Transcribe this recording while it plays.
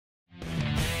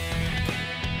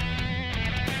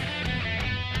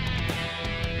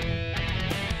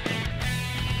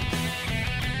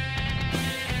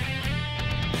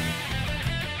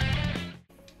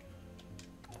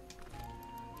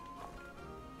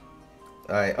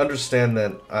I understand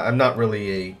that I'm not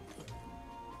really a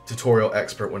tutorial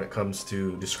expert when it comes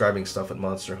to describing stuff at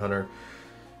Monster Hunter.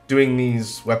 Doing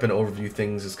these weapon overview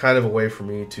things is kind of a way for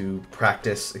me to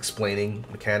practice explaining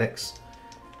mechanics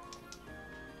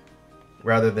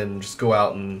rather than just go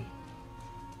out and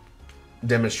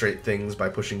demonstrate things by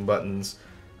pushing buttons.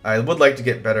 I would like to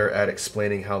get better at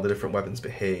explaining how the different weapons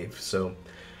behave, so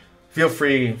feel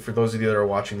free, for those of you that are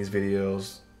watching these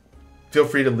videos, feel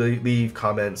free to leave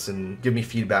comments and give me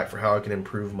feedback for how I can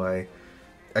improve my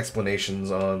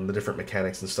explanations on the different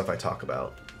mechanics and stuff I talk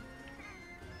about.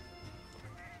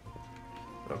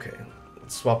 Okay,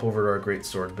 let's swap over to our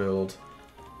greatsword build.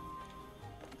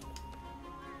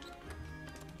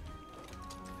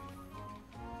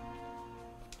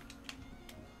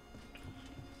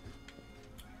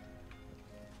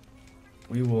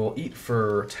 We will eat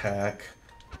for attack,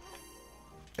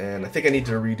 and I think I need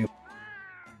to redo.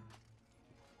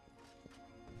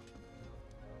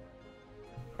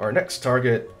 Our next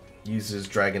target uses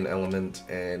Dragon Element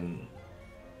and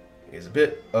is a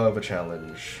bit of a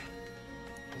challenge.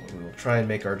 We will try and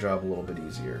make our job a little bit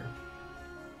easier.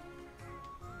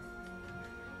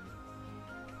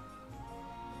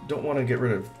 Don't want to get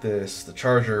rid of this. The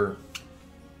charger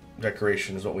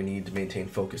decoration is what we need to maintain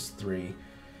focus 3.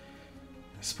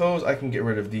 I suppose I can get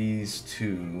rid of these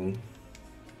two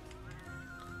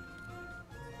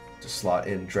to slot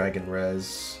in Dragon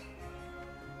Res.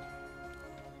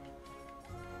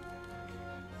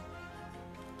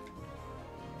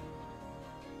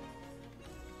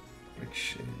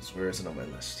 Which is, where is it on my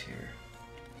list here?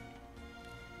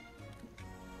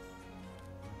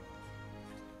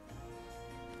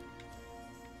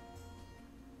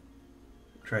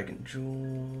 Dragon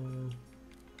Jewel.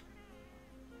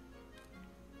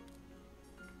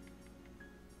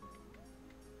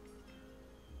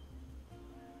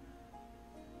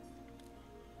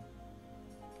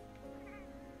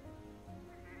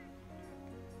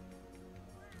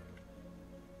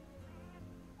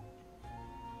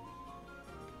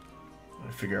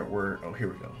 Figure out where. Oh,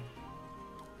 here we go.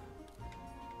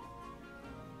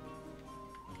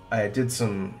 I did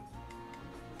some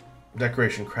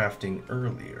decoration crafting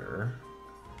earlier.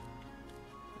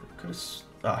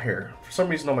 Here. For some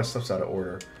reason, all my stuff's out of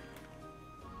order.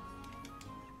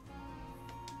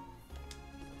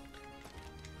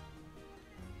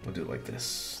 We'll do it like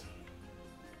this.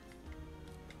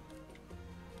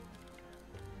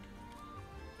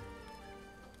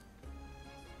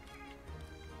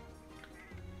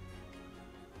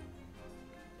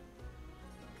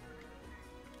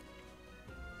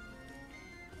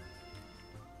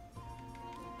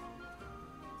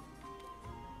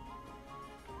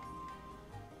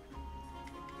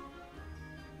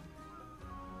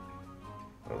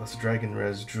 That's Dragon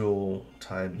Res Jewel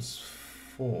times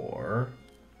 4.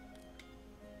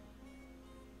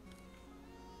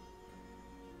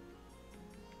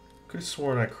 Could have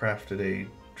sworn I crafted a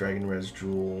Dragon Res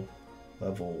Jewel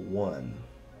level 1.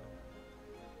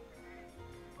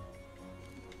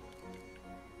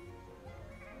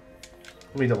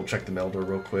 Let me double check the mail door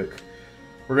real quick.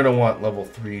 We're going to want level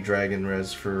 3 Dragon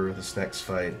Res for this next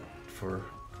fight for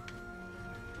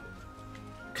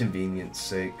convenience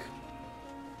sake.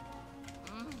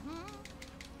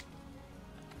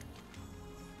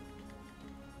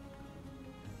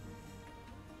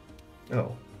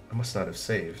 Oh, I must not have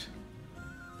saved.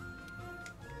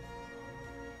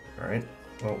 Alright,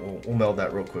 well, we'll meld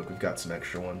that real quick. We've got some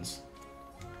extra ones.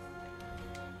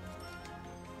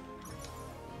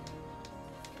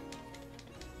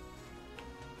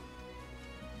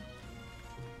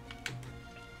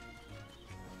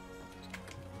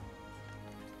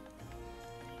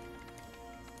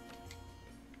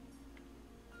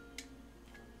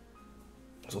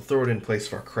 So we'll throw it in place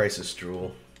for our Crisis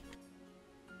Jewel.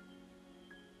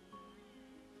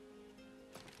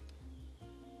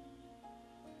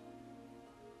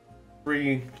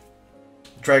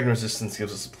 Dragon resistance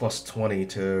gives us a plus 20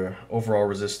 to overall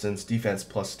resistance, defense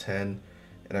plus 10,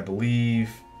 and I believe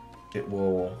it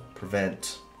will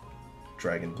prevent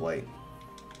Dragon Blight.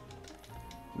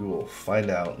 We will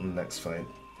find out in the next fight.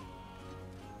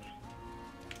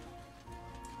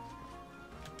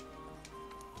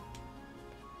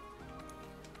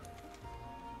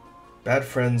 Bad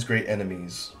friends, great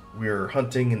enemies. We are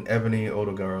hunting in Ebony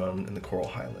Odogaron in the Coral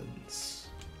Highlands.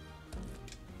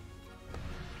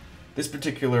 This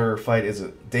particular fight is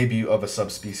a debut of a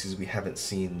subspecies we haven't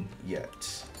seen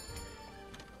yet.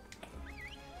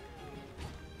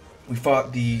 We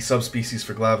fought the subspecies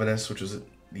for Glavenus, which was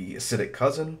the acidic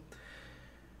cousin.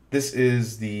 This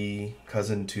is the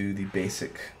cousin to the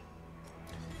basic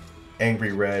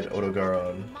angry red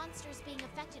Odogaron.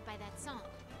 affected by that song.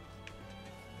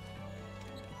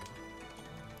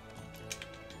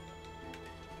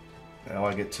 Now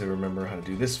I get to remember how to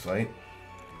do this fight.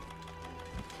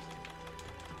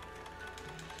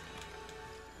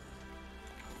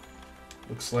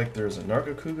 Looks like there's a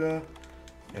Nargacuga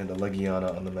and a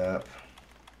Legiana on the map.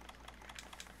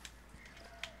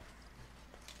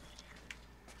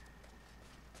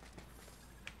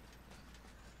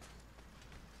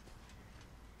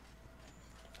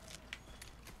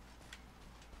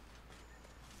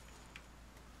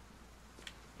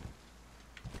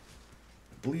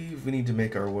 I believe we need to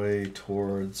make our way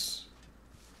towards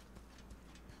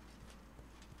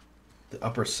the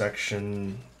upper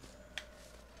section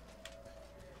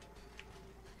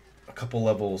a couple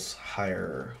levels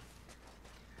higher.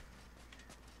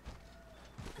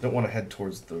 I don't want to head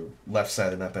towards the left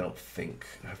side of the map, I don't think.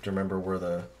 I have to remember where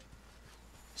the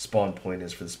spawn point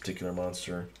is for this particular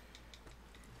monster.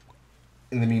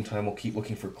 In the meantime, we'll keep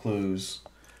looking for clues.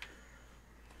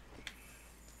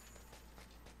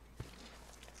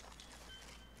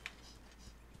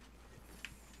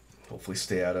 Hopefully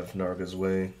stay out of Narga's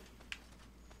way.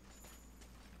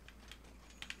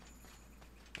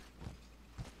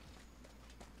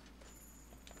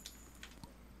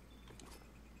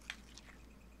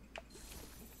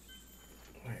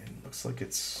 And looks like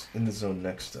it's in the zone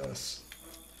next to us.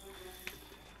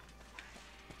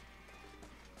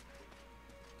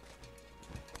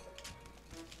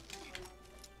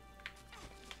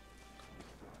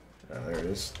 There it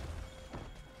is.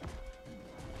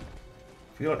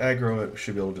 If we don't aggro it, we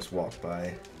should be able to just walk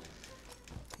by.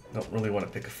 Don't really want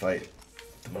to pick a fight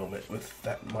at the moment with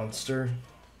that monster.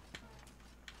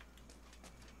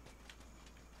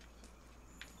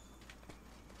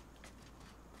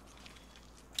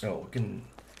 Oh, we can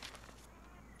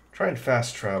try and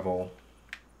fast travel.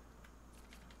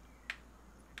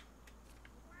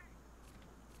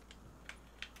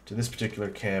 To this particular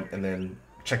camp and then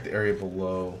check the area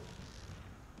below.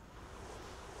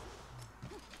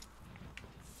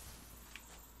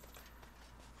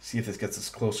 See if this gets us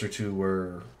closer to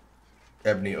where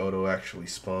Ebony Odo actually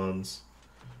spawns.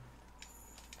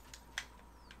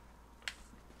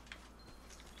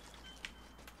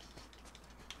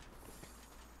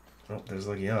 Oh, there's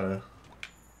Legiana.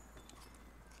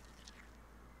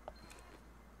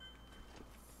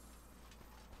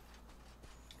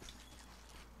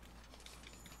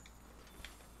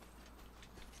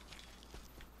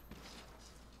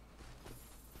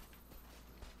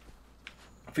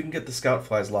 If we can get the scout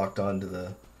flies locked onto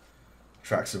the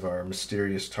tracks of our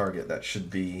mysterious target, that should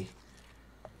be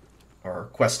our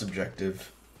quest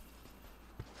objective.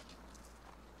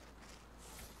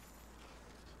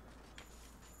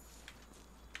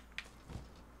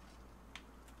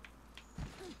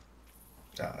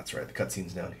 Ah, that's right, the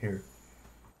cutscene's down here.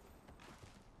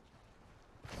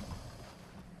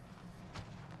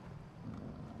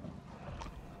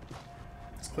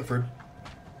 It's Clifford.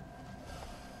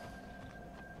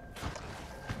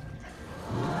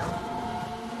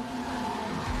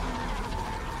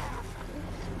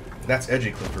 That's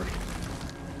Edgy Clifford.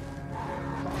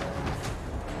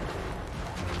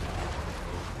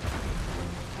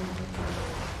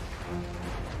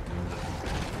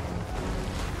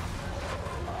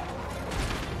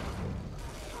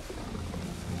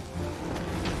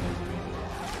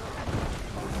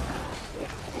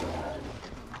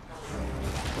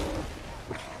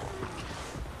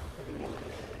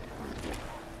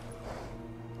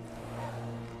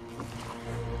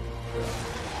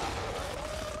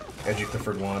 Edgy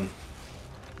Clifford won.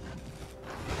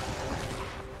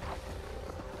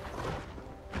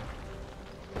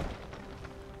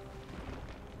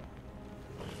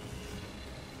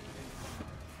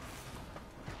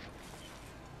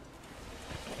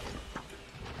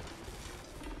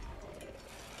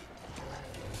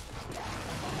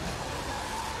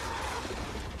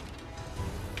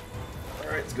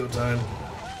 Alright, it's go time.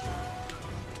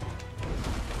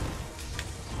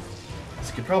 As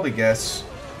you could probably guess,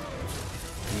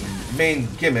 the main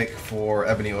gimmick for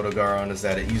Ebony Odogaron is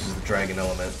that it uses the dragon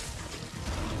element.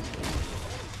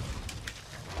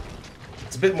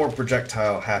 It's a bit more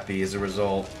projectile happy as a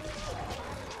result,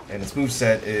 and its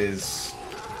moveset is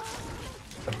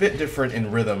a bit different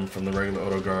in rhythm from the regular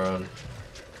Odogaron.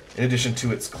 In addition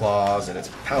to its claws and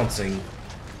its pouncing,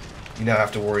 you now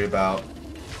have to worry about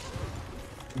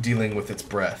dealing with its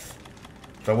breath.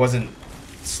 If I wasn't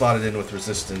slotted in with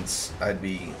resistance, I'd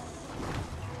be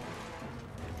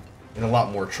in a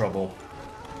lot more trouble.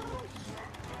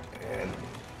 And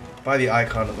by the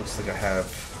icon, it looks like I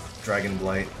have Dragon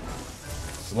Blight.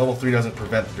 So level 3 doesn't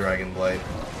prevent the Dragon Blight.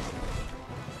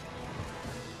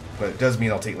 but it does mean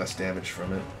I'll take less damage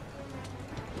from it.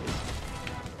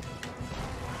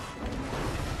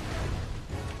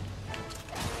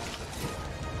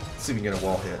 Let's see if we can get a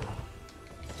wall hit.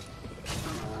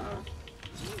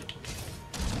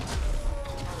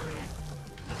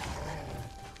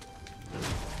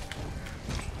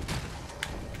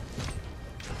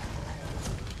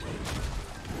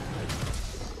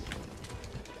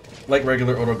 Like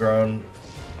regular overwhelm,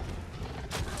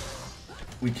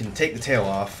 we can take the tail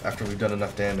off after we've done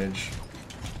enough damage.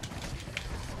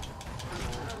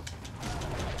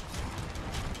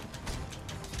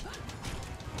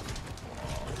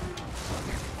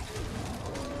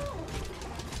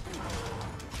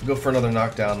 If we go for another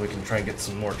knockdown, we can try and get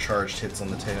some more charged hits on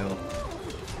the tail.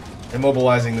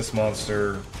 Immobilizing this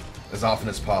monster as often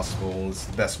as possible is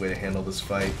the best way to handle this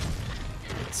fight.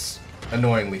 It's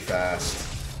annoyingly fast.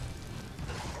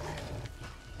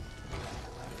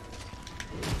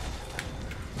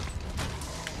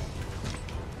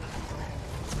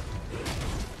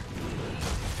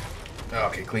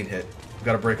 Okay, clean hit.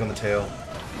 Got a break on the tail.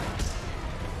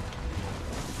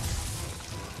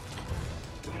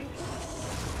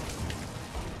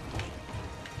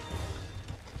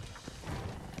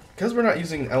 Because we're not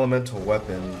using an elemental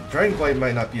weapon, Dragon Blight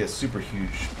might not be a super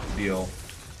huge deal.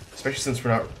 Especially since we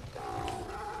don't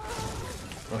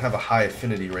have a high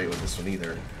affinity rate with this one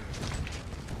either.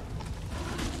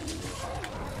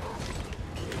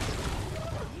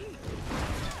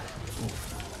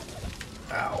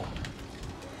 Oof. Ow.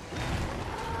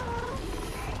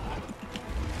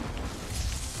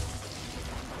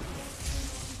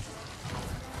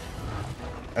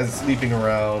 As it's leaping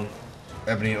around,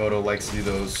 Ebony Odo likes to do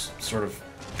those sort of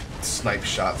snipe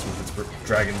shots with its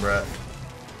dragon breath.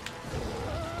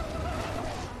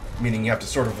 Meaning you have to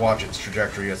sort of watch its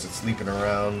trajectory as it's leaping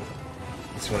around.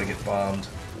 Unless you want to get bombed.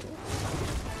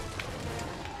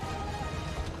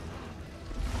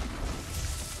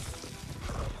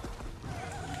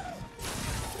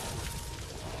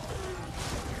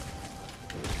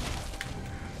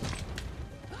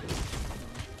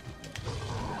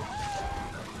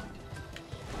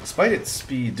 Despite its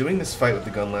speed, doing this fight with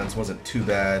the gun lance wasn't too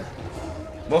bad.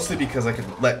 Mostly because I could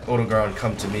let Odogaron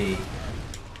come to me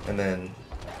and then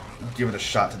give it a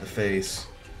shot to the face.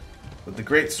 With the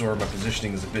greatsword, my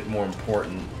positioning is a bit more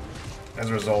important. As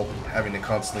a result, having to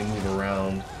constantly move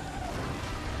around.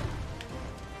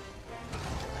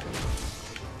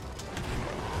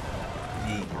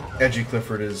 The Edgy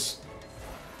Clifford is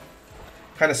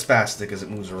kind of spastic as it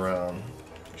moves around,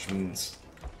 which means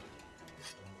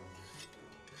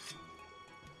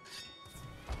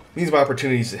my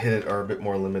opportunities to hit it are a bit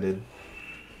more limited.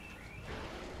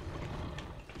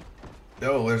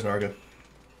 Oh, there's Narga.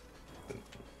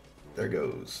 There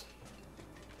goes.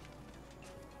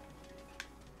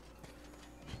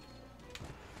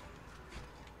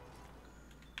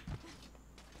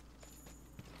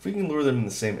 If we can lure them in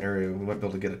the same area, we might be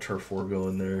able to get a turf war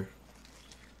going there.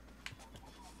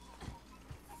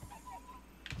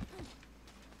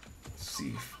 Let's see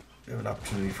if we have an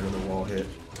opportunity for another wall hit.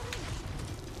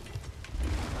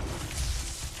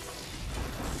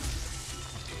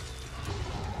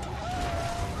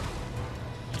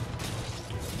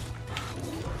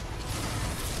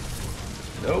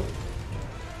 Nope.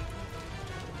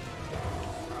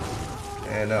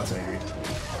 And now it's angry.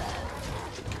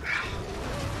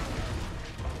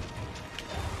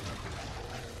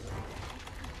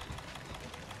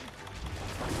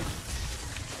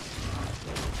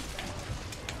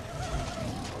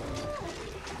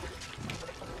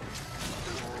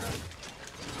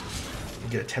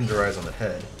 Get a tenderize on the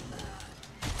head.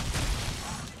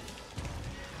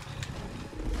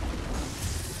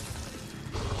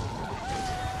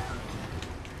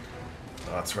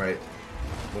 Oh, that's right.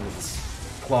 When its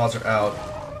claws are out,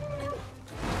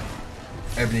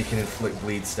 Ebony can inflict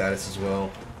bleed status as well.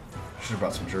 Should have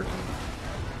brought some jerky.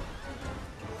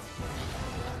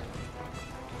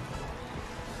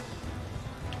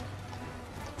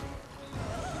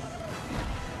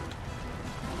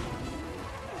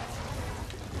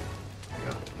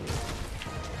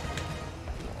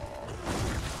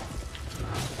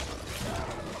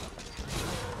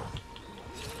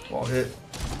 Wall hit.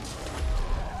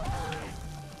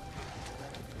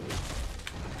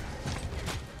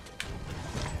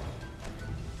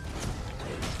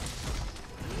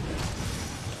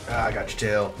 Ah, I got your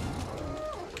tail.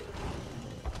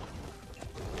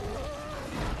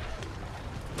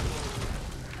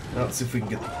 Now let's see if we can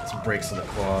get some breaks on the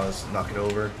claws, knock it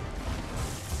over.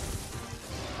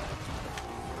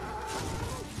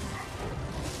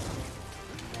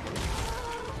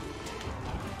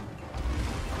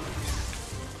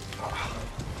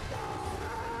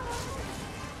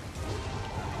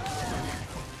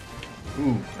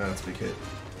 Ooh, that's a big hit.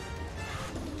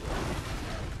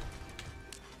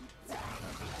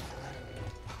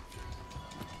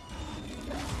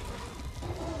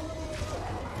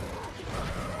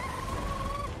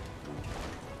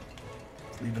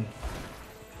 Leaving.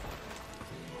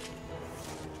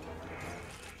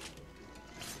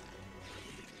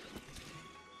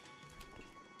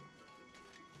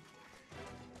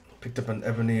 Picked up an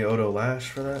Ebony Odo Lash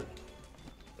for that.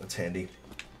 That's handy.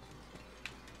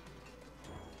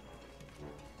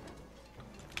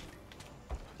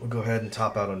 We'll go ahead and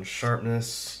top out on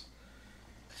sharpness.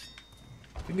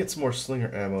 We can get some more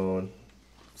slinger ammo, and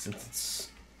since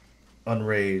it's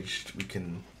unraged, we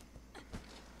can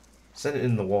send it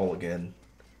in the wall again.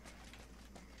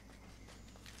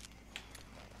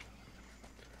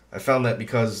 I found that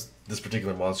because this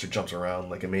particular monster jumps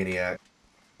around like a maniac,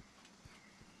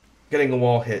 getting a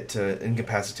wall hit to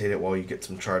incapacitate it while you get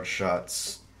some charged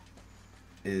shots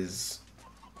is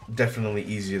definitely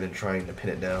easier than trying to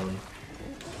pin it down.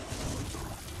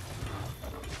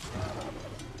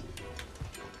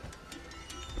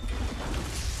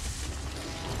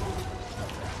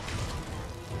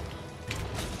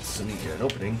 So we get an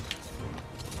opening.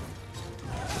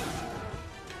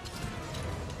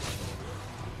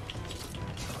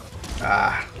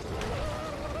 Ah.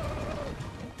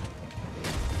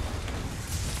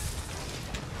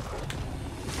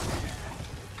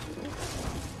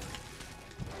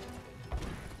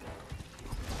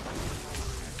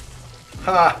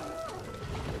 Ha!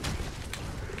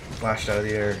 Flashed out of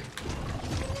the air.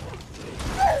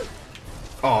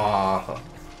 Aww.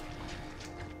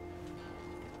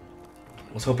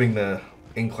 I was hoping the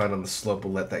incline on the slope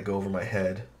will let that go over my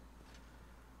head.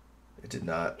 It did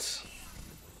not.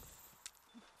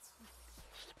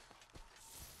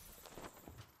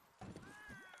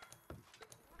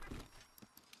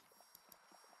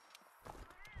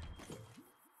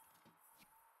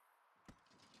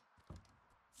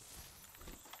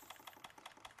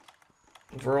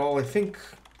 Overall, I think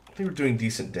we're doing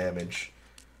decent damage.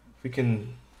 If we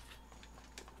can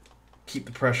keep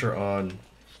the pressure on,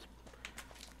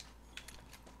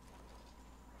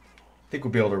 I think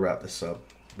we'll be able to wrap this up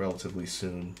relatively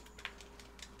soon.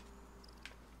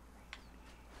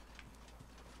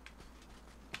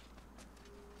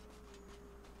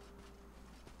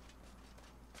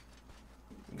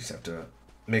 We just have to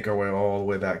make our way all the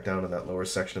way back down to that lower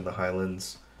section of the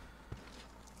highlands.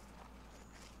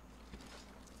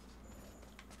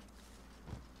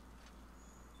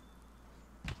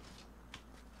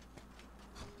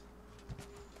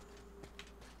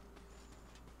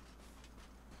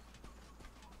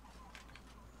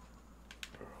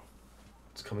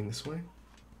 Coming this way. You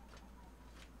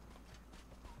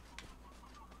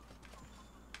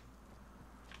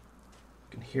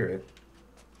can hear it.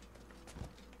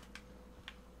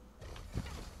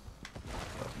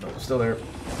 Oh, no, it's still there.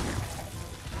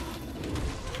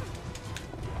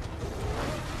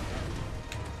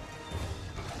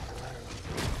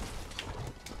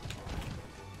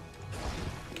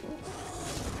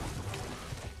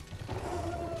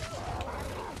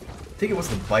 I think it was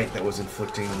the bite that was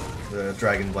inflicting the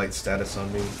Dragon Blight status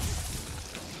on me.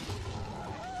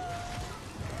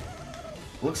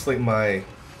 Looks like my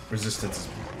resistance is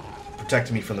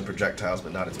protecting me from the projectiles,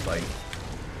 but not its bite.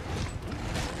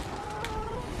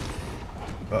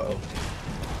 Uh-oh.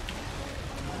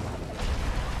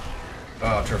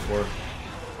 Oh, turf war.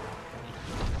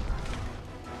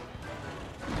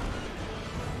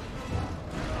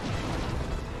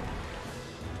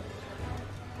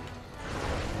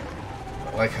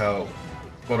 I like how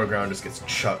Photoground just gets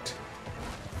chucked.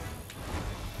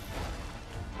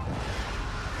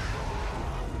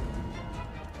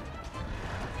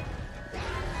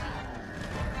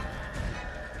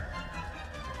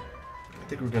 I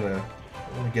think we're gonna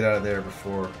get out of there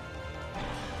before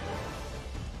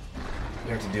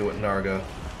we have to deal with Narga.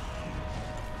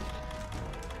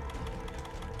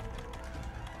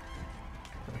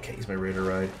 I can't use my Raider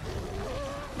Ride.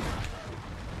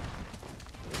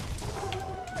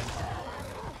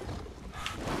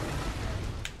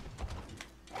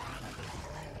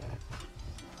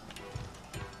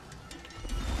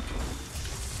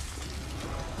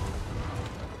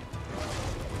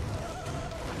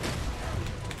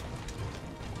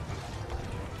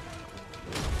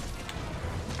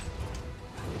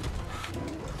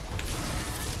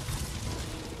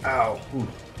 Ow. Ooh.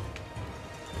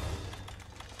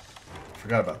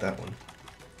 Forgot about that one.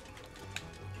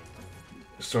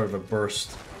 Sort of a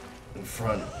burst in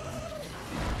front.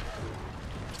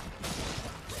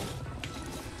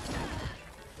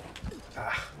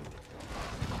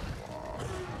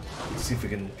 see if we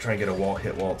can try and get a wall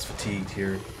hit while it's fatigued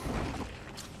here.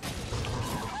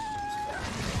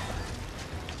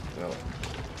 Well.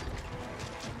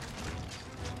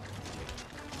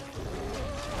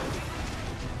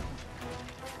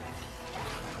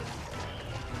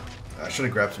 I should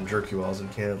have grabbed some jerky while I was in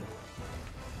camp.